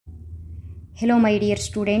Hello my dear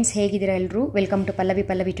students, ಹೇಗಿದ್ದೀರಾ ಎಲ್ಲರೂ? Welcome to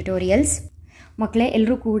Pallavi tutorials. ಮಕ್ಕಳೇ,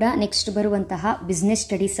 ಎಲ್ಲರೂ ಕೂಡ ನೆಕ್ಸ್ಟ್ ಬರುವಂತಹ ಬಿಸ್ನೆಸ್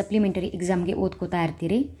ಸ್ಟಡೀಸ್ ಸಪ್ಲಿಮೆಂಟರಿ ಎಕ್ಸಾಮ್ಗೆ ಓದ್ಕೋತಾ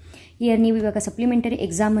ಇರ್ತೀರಿ. ನೀವು ಇವಾಗ ಸಪ್ಲಿಮೆಂಟರಿ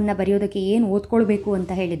ಎಕ್ಸಾಮನ್ನು ಬರೆಯೋದಕ್ಕೆ ಏನು ಓದ್ಕೊಳ್ಬೇಕು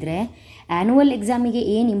ಅಂತ ಹೇಳಿದರೆ, ಆ್ಯನುವಲ್ ಎಕ್ಸಾಮಿಗೆ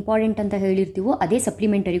ಏನು ಇಂಪಾರ್ಟೆಂಟ್ ಅಂತ ಹೇಳಿರ್ತೀವೋ ಅದೇ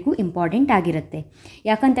ಸಪ್ಲಿಮೆಂಟರಿಗೂ ಇಂಪಾರ್ಟೆಂಟ್ ಆಗಿರುತ್ತೆ.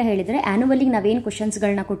 ಯಾಕಂತ ಹೇಳಿದರೆ ಆ್ಯನುವಲ್ಲಿಗೆ ನಾವೇನು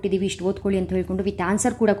ಕ್ವಶನ್ಸ್ಗಳನ್ನ ಕೊಟ್ಟಿದ್ದೀವಿ ಇಷ್ಟು ಓದ್ಕೊಳ್ಳಿ ಅಂತ ಹೇಳ್ಕೊಂಡು ವಿತ್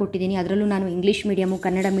ಆನ್ಸರ್ ಕೂಡ ಕೊಟ್ಟಿದ್ದೀನಿ. ಅದರಲ್ಲೂ ನಾನು English medium,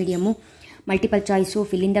 Kannada medium, multiple choice,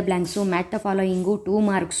 fill in the blanks, match the following, 2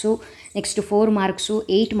 marks, next 4 marks,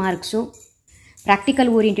 8 marks, practical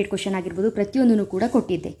oriented question ಆಗಿರ್ಬೋದು, ಪ್ರತಿಯೊಂದನ್ನು ಕೂಡ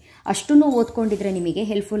ಕೊಟ್ಟಿದ್ದೆ. ಅಷ್ಟನ್ನು ಓದ್ಕೊಂಡಿದ್ರೆ ನಿಮಗೆ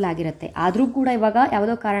ಹೆಲ್ಪ್ಫುಲ್ ಆಗಿರುತ್ತೆ. ಆದರೂ ಕೂಡ ಇವಾಗ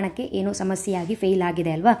ಯಾವುದೋ ಕಾರಣಕ್ಕೆ ಏನೋ ಸಮಸ್ಯೆಯಾಗಿ ಫೇಲ್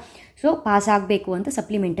ಆಗಿದೆ ಅಲ್ವಾ, ಸೊ ಪಾಸ್ ಆಗಬೇಕು ಅಂತ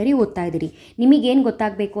ಸಪ್ಲಿಮೆಂಟರಿ ಓದ್ತಾ ಇದ್ದೀರಿ. ನಿಮಗೇನು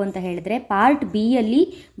ಗೊತ್ತಾಗಬೇಕು ಅಂತ ಹೇಳಿದ್ರೆ, ಪಾರ್ಟ್ ಬಿ ಯಲ್ಲಿ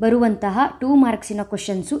ಬರುವಂತಹ 2 ಮಾರ್ಕ್ಸಿನ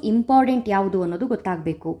ಕ್ವಶನ್ಸು ಇಂಪಾರ್ಟೆಂಟ್ ಯಾವುದು ಅನ್ನೋದು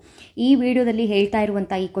ಗೊತ್ತಾಗಬೇಕು. ಈ ವಿಡಿಯೋದಲ್ಲಿ ಹೇಳ್ತಾ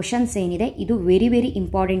ಇರುವಂಥ ಈ ಕ್ವಶನ್ಸ್ ಏನಿದೆ, ಇದು ವೆರಿ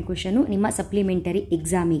ಇಂಪಾರ್ಟೆಂಟ್ ಕ್ವಶನು ನಿಮ್ಮ ಸಪ್ಲಿಮೆಂಟರಿ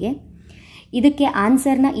ಎಕ್ಸಾಮಿಗೆ. ಇದಕ್ಕೆ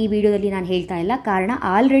ಆನ್ಸರ್ನ ಈ ವಿಡಿಯೋದಲ್ಲಿ ನಾನು ಹೇಳ್ತಾ ಇಲ್ಲ, ಕಾರಣ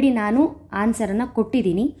ಆಲ್ರೆಡಿ ನಾನು ಆನ್ಸರನ್ನು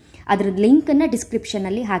ಕೊಟ್ಟಿದ್ದೀನಿ. ಅದರ ಲಿಂಕನ್ನು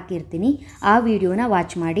ಡಿಸ್ಕ್ರಿಪ್ಷನಲ್ಲಿ ಹಾಕಿರ್ತೀನಿ. ಆ ವಿಡಿಯೋನ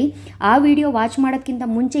ವಾಚ್ ಮಾಡಿ. ಆ ವಿಡಿಯೋ ವಾಚ್ ಮಾಡೋಕ್ಕಿಂತ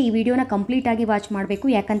ಮುಂಚೆ ಈ ವಿಡಿಯೋನ ಕಂಪ್ಲೀಟಾಗಿ ವಾಚ್ ಮಾಡಬೇಕು.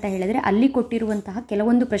 ಯಾಕಂತ ಹೇಳಿದ್ರೆ ಅಲ್ಲಿ ಕೊಟ್ಟಿರುವಂತಹ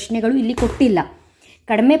ಕೆಲವೊಂದು ಪ್ರಶ್ನೆಗಳು ಇಲ್ಲಿ ಕೊಟ್ಟಿಲ್ಲ.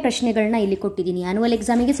 ಕಡಿಮೆ ಪ್ರಶ್ನೆಗಳನ್ನ ಇಲ್ಲಿ ಕೊಟ್ಟಿದ್ದೀನಿ. ಆ್ಯನುವಲ್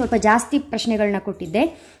ಎಕ್ಸಾಮಿಗೆ ಸ್ವಲ್ಪ ಜಾಸ್ತಿ ಪ್ರಶ್ನೆಗಳನ್ನ ಕೊಟ್ಟಿದ್ದೆ.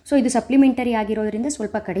 ಸೊ ಇದು ಸಪ್ಲಿಮೆಂಟರಿ ಆಗಿರೋದ್ರಿಂದ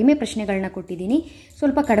ಸ್ವಲ್ಪ ಕಡಿಮೆ ಪ್ರಶ್ನೆಗಳನ್ನ ಕೊಟ್ಟಿದ್ದೀನಿ.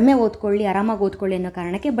 ಸ್ವಲ್ಪ ಕಡಿಮೆ ಓದ್ಕೊಳ್ಳಿ, ಆರಾಮಾಗಿ ಓದ್ಕೊಳ್ಳಿ ಅನ್ನೋ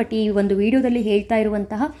ಕಾರಣಕ್ಕೆ. ಬಟ್ ಈ ಒಂದು ವಿಡಿಯೋದಲ್ಲಿ ಹೇಳ್ತಾ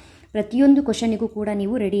ಇರುವಂತಹ ಪ್ರತಿಯೊಂದು ಕ್ವಶನಿಗೂ ಕೂಡ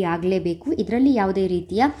ನೀವು ರೆಡಿ ಆಗಲೇಬೇಕು. ಇದರಲ್ಲಿ ಯಾವುದೇ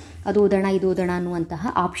ರೀತಿಯ ಅದು ಓದೋಣ ಇದು ಓದೋಣ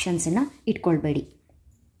ಅನ್ನುವಂತಹ ಆಪ್ಷನ್ಸನ್ನು ಇಟ್ಕೊಳ್ಬೇಡಿ.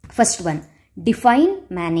 First one, define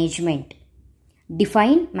management.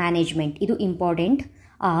 Define management ಇದು important.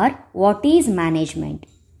 R what is management?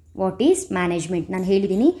 What is management? ನಾನು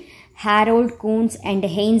ಹೇಳಿದ್ದೀನಿ, ಹ್ಯಾರೋಲ್ಡ್ ಕೂನ್ಸ್ ಆ್ಯಂಡ್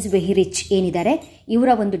ಹೈನ್ಸ್ ವೆಹಿರಿಚ್ ಏನಿದ್ದಾರೆ ಇವರ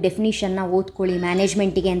ಒಂದು ಡೆಫಿನಿಷನ್ನ ಓದ್ಕೊಳ್ಳಿ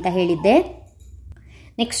ಮ್ಯಾನೇಜ್ಮೆಂಟಿಗೆ ಅಂತ ಹೇಳಿದ್ದೆ.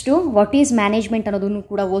 ನೆಕ್ಸ್ಟು ವಾಟ್ ಈಸ್ ಮ್ಯಾನೇಜ್ಮೆಂಟ್ ಅನ್ನೋದನ್ನು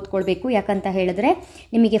ಕೂಡ ಓದ್ಕೊಳ್ಬೇಕು. ಯಾಕಂತ ಹೇಳಿದ್ರೆ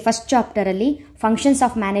ನಿಮಗೆ ಫಸ್ಟ್ ಚಾಪ್ಟರಲ್ಲಿ ಫಂಕ್ಷನ್ಸ್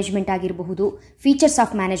ಆಫ್ ಮ್ಯಾನೇಜ್ಮೆಂಟ್ ಆಗಿರಬಹುದು, ಫೀಚರ್ಸ್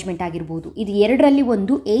ಆಫ್ ಮ್ಯಾನೇಜ್ಮೆಂಟ್ ಆಗಿರಬಹುದು, ಇದು ಎರಡರಲ್ಲಿ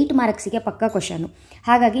ಒಂದು 8 ಮಾರ್ಕ್ಸಿಗೆ ಪಕ್ಕ ಕ್ವಶನು.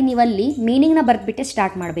 ಹಾಗಾಗಿ ನೀವಲ್ಲಿ ಮೀನಿಂಗ್ನ ಬರೆದ್ಬಿಟ್ಟೆ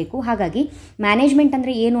ಸ್ಟಾರ್ಟ್ ಮಾಡಬೇಕು. ಹಾಗಾಗಿ ಮ್ಯಾನೇಜ್ಮೆಂಟ್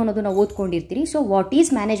ಅಂದರೆ ಏನು ಅನ್ನೋದನ್ನ ಓದ್ಕೊಂಡಿರ್ತೀರಿ. ಸೊ ವಾಟ್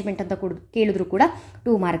ಈಸ್ ಮ್ಯಾನೇಜ್ಮೆಂಟ್ ಅಂತ ಕೇಳಿದ್ರು ಕೂಡ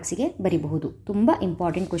 2 ಮಾರ್ಕ್ಸಿಗೆ ಬರೀಬಹುದು. ತುಂಬ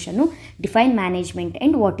important question. Define management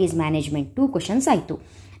and what is management 2 questions ಆಯಿತು.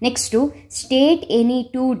 Next, state any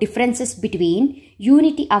 2 differences between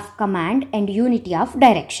unity of command and unity of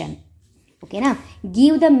direction. ಓಕೆನಾ?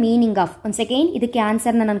 Give the meaning of. ಒಂದು ಸೆಕೆಂಡ್, ಇದಕ್ಕೆ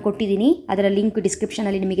ಆನ್ಸರ್ನ ನಾನು ಕೊಟ್ಟಿದ್ದೀನಿ. ಅದರ ಲಿಂಕ್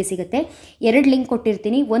ಡಿಸ್ಕ್ರಿಪ್ಷನಲ್ಲಿ ನಿಮಗೆ ಸಿಗುತ್ತೆ. 2 ಲಿಂಕ್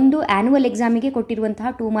ಕೊಟ್ಟಿರ್ತೀನಿ. ಒಂದು ಆ್ಯನುವಲ್ ಎಕ್ಸಾಮಿಗೆ ಕೊಟ್ಟಿರುವಂತಹ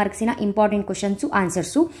 2 ಮಾರ್ಕ್ಸಿನ ಇಂಪಾರ್ಟೆಂಟ್ ಕ್ವಶನ್ಸು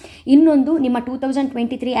ಆನ್ಸರ್ಸು. ಇನ್ನೊಂದು ನಿಮ್ಮ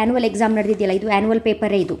 2023 ಆ್ಯನುವಲ್ ಎಕ್ಸಾಮ್ ನಡೆದಿದೆಯಲ್ಲ, ಇದು ಆ್ಯನುವಲ್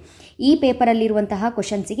ಪೇಪರೇ ಇದು. ಈ ಪೇಪರಲ್ಲಿರುವಂತಹ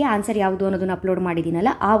ಕ್ವಶನ್ಸಿಗೆ ಆನ್ಸರ್ ಯಾವುದು ಅನ್ನೋದನ್ನು ಅಪ್ಲೋಡ್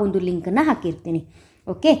ಮಾಡಿದ್ದೀನಲ್ಲ, ಆ ಒಂದು ಲಿಂಕನ್ನು ಹಾಕಿರ್ತೀನಿ.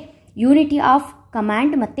 ಓಕೆ, ಯೂನಿಟಿ ಆಫ್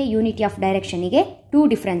ಕಮಾಂಡ್ ಮತ್ತು ಯೂನಿಟಿ ಆಫ್ ಡೈರೆಕ್ಷನಿಗೆ 2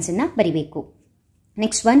 ಡಿಫ್ರೆನ್ಸನ್ನು ಬರಿಬೇಕು.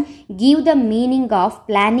 Next one, give the meaning of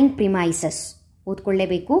planning premises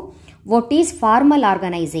ಓದ್ಕೊಳ್ಳೇಬೇಕು. What is formal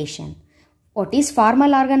organisation? What is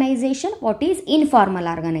formal organisation, what is informal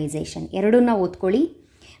organisation ಎರಡನ್ನ ಓದ್ಕೊಳ್ಳಿ.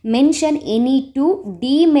 Mention any 2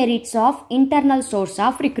 demerits of internal source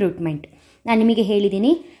of recruitment. ನಾನು ನಿಮಗೆ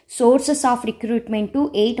ಹೇಳಿದ್ದೀನಿ, sources of recruitment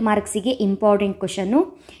 8 ಮಾರ್ಕ್ಸಿಗೆ important question.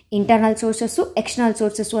 Internal sources, external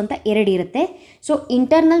sources ಅಂತ 2 ಇರುತ್ತೆ. So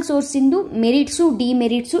internal ಸೋರ್ಸಿಂದು ಮೆರಿಟ್ಸು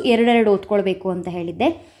ಡಿಮೆರಿಟ್ಸು 2 ಓದ್ಕೊಳ್ಬೇಕು ಅಂತ ಹೇಳಿದ್ದೆ.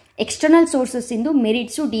 External ಸೋರ್ಸಸ್ಸಿಂದು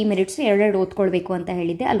ಮೆರಿಟ್ಸು ಡಿಮೆರಿಟ್ಸು 2 ಓದ್ಕೊಳ್ಬೇಕು ಅಂತ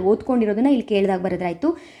ಹೇಳಿದ್ದೆ. ಅಲ್ಲಿ ಓದ್ಕೊಂಡಿರೋದನ್ನ ಇಲ್ಲಿ ಕೇಳಿದಾಗ ಬರೋದಾಯಿತು.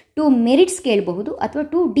 2 ಮೆರಿಟ್ಸ್ ಕೇಳಬಹುದು ಅಥವಾ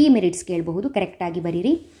 2 ಡಿಮೆರಿಟ್ಸ್ ಕೇಳಬಹುದು. ಕರೆಕ್ಟಾಗಿ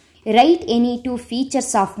ಬರೀರಿ. Right any 2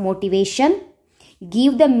 features of motivation.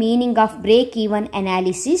 Give the meaning of break even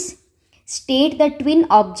analysis. State the twin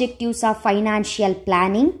objectives of financial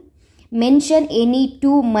planning. Mention any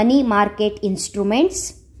 2 money market instruments.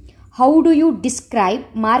 How do you describe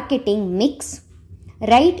marketing mix?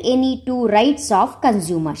 Write any 2 rights of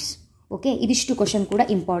consumers. Okay, ಇದಿಷ್ಟು question ಕೂಡ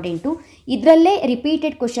important. ಇದರಲ್ಲೇ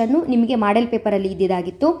repeated question ನಿಮಗೆ model ಪೇಪರಲ್ಲಿ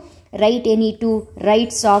ಇದ್ದಿದ್ದಾಗಿತ್ತು. Right any 2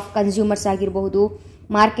 rights of consumers ಆಗಿರಬಹುದು,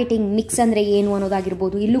 marketing mix ಅಂದರೆ ಏನು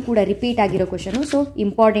ಅನ್ನೋದಾಗಿರ್ಬೋದು. ಇಲ್ಲೂ ಕೂಡ ರಿಪೀಟ್ ಆಗಿರೋ ಕ್ವಶನು. ಸೊ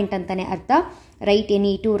ಇಂಪಾರ್ಟೆಂಟ್ ಅಂತಲೇ ಅರ್ಥ. Right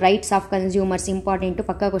any 2 rights of consumers important,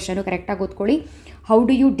 ಪಕ್ಕ ಕ್ವಶನು, ಕರೆಕ್ಟಾಗಿ ಓದ್ಕೊಳ್ಳಿ. How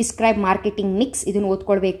do you describe marketing mix ಇದನ್ನು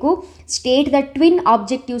ಓದ್ಕೊಳ್ಬೇಕು. State the twin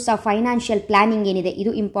objectives of financial planning ಏನಿದೆ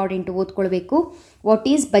ಇದು important, ಓದ್ಕೊಳ್ಬೇಕು. What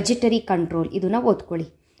is budgetary control ಇದನ್ನು ಓದ್ಕೊಳ್ಳಿ.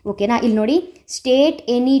 ಓಕೆನಾ? ಇಲ್ಲಿ ನೋಡಿ, state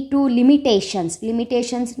any 2 limitations.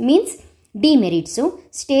 Limitations means ಡಿಮೆರಿಟ್ಸು.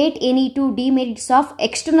 State any 2 demerits of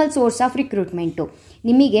external source of recruitment.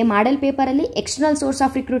 ನಿಮಗೆ model ಪೇಪರಲ್ಲಿ ಎಕ್ಸ್ಟರ್ನಲ್ ಸೋರ್ಸ್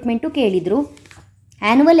ಆಫ್ ರಿಕ್ರೂಟ್ಮೆಂಟು ಕೇಳಿದರು.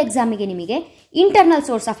 ಆ್ಯನುವಲ್ ಎಕ್ಸಾಮಿಗೆ ನಿಮಗೆ ಇಂಟರ್ನಲ್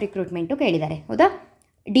ಸೋರ್ಸ್ ಆಫ್ ರಿಕ್ರೂಟ್ಮೆಂಟು ಕೇಳಿದ್ದಾರೆ. ಹೌದಾ?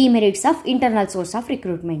 Demerits of internal source of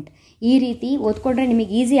recruitment. ಈ ರೀತಿ ಓದ್ಕೊಂಡ್ರೆ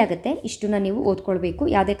ನಿಮಗೆ ಈಸಿ ಆಗುತ್ತೆ. ಇಷ್ಟನ್ನ ನೀವು ಓದ್ಕೊಳ್ಬೇಕು,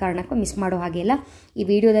 ಯಾವುದೇ ಕಾರಣಕ್ಕೂ ಮಿಸ್ ಮಾಡೋ ಹಾಗಿಲ್ಲ. ಈ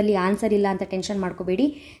ವಿಡಿಯೋದಲ್ಲಿ ಆನ್ಸರ್ ಇಲ್ಲ ಅಂತ ಟೆನ್ಷನ್ ಮಾಡ್ಕೋಬೇಡಿ.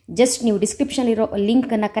 ಜಸ್ಟ್ ನೀವು ಡಿಸ್ಕ್ರಿಪ್ಷನ್ ಇರೋ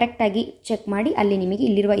ಲಿಂಕನ್ನು ಕರೆಕ್ಟಾಗಿ ಚೆಕ್ ಮಾಡಿ, ಅಲ್ಲಿ ನಿಮಗೆ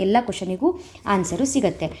ಇಲ್ಲಿರುವ ಎಲ್ಲ ಕ್ವಶನಿಗೂ ಆನ್ಸರು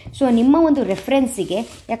ಸಿಗುತ್ತೆ. ಸೊ ನಿಮ್ಮ ಒಂದು ರೆಫರೆನ್ಸಿಗೆ,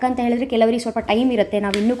 ಯಾಕಂತ ಹೇಳಿದ್ರೆ ಕೆಲವರಿಗೆ ಸ್ವಲ್ಪ ಟೈಮ್ ಇರುತ್ತೆ,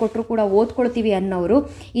 ನಾವು ಇನ್ನೂ ಕೊಟ್ಟರು ಕೂಡ ಓದ್ಕೊಳ್ತೀವಿ ಅನ್ನೋರು,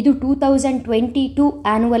 ಇದು 2022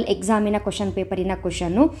 ಆ್ಯನುವಲ್ ಎಕ್ಸಾಮಿನ ಕ್ವಶನ್ ಪೇಪರಿನ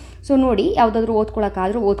ಕ್ವಶನ್ನು. ಸೊ ನೋಡಿ, ಯಾವುದಾದ್ರೂ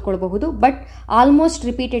ಓದ್ಕೊಳ್ಳೋಕ್ಕಾದರೂ ಓದ್ಕೊಳ್ಬಹುದು, ಬಟ್ ಆಲ್ಮೋಸ್ಟ್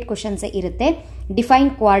ರಿಪೀಟೆಡ್ ಕ್ವಶನ್ಸೇ ಇರುತ್ತೆ. Define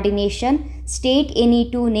coordination, state any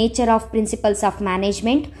two nature of principles of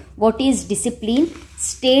management, what is discipline,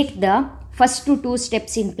 state the first to 2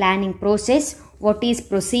 steps in planning process, what is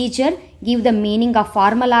procedure, give the meaning of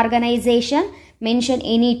formal organization, mention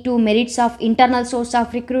any 2 merits of internal source of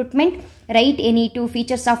recruitment, write any 2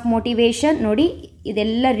 features of motivation. ನೋಡಿ,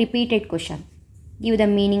 ಇದೆಲ್ಲ repeated question. Give the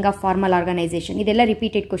meaning of formal organisation, ಇದೆಲ್ಲ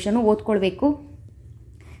repeated question, ಓದ್ಕೊಳ್ಬೇಕು.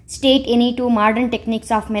 State any 2 modern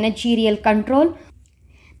techniques of managerial control.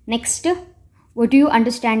 Next, what do you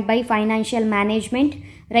understand by financial management,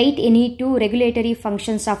 write any 2 regulatory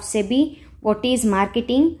functions of SEBI, what is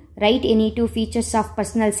marketing, write any 2 features of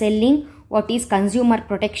personal selling, what is consumer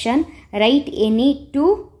protection, write any 2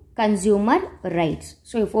 consumer rights.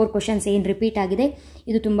 So ಈ 4 questions ಏನು repeat ಆಗಿದೆ,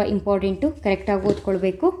 ಇದು ತುಂಬ important, ಕರೆಕ್ಟಾಗಿ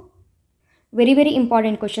ಓದ್ಕೊಳ್ಬೇಕು. Very very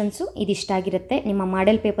important questions ಇದಿಷ್ಟಾಗಿರುತ್ತೆ ನಿಮ್ಮ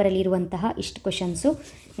model ಪೇಪರಲ್ಲಿ ಇರುವಂತಹ ಇಷ್ಟು ಕ್ವಶನ್ಸು.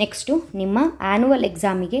 ನೆಕ್ಸ್ಟು ನಿಮ್ಮ ಆ್ಯನುವಲ್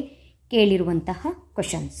ಎಕ್ಸಾಮಿಗೆ ಕೇಳಿರುವಂತಹ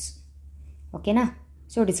ಕ್ವಶನ್ಸ್. ಓಕೆನಾ?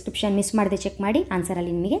 ಸೊ ಡಿಸ್ಕ್ರಿಪ್ಷನ್ ಮಿಸ್ ಮಾಡದೆ ಚೆಕ್ ಮಾಡಿ,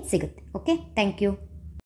 ಆನ್ಸರಲ್ಲಿ ನಿಮಗೆ ಸಿಗುತ್ತೆ. Okay, thank you.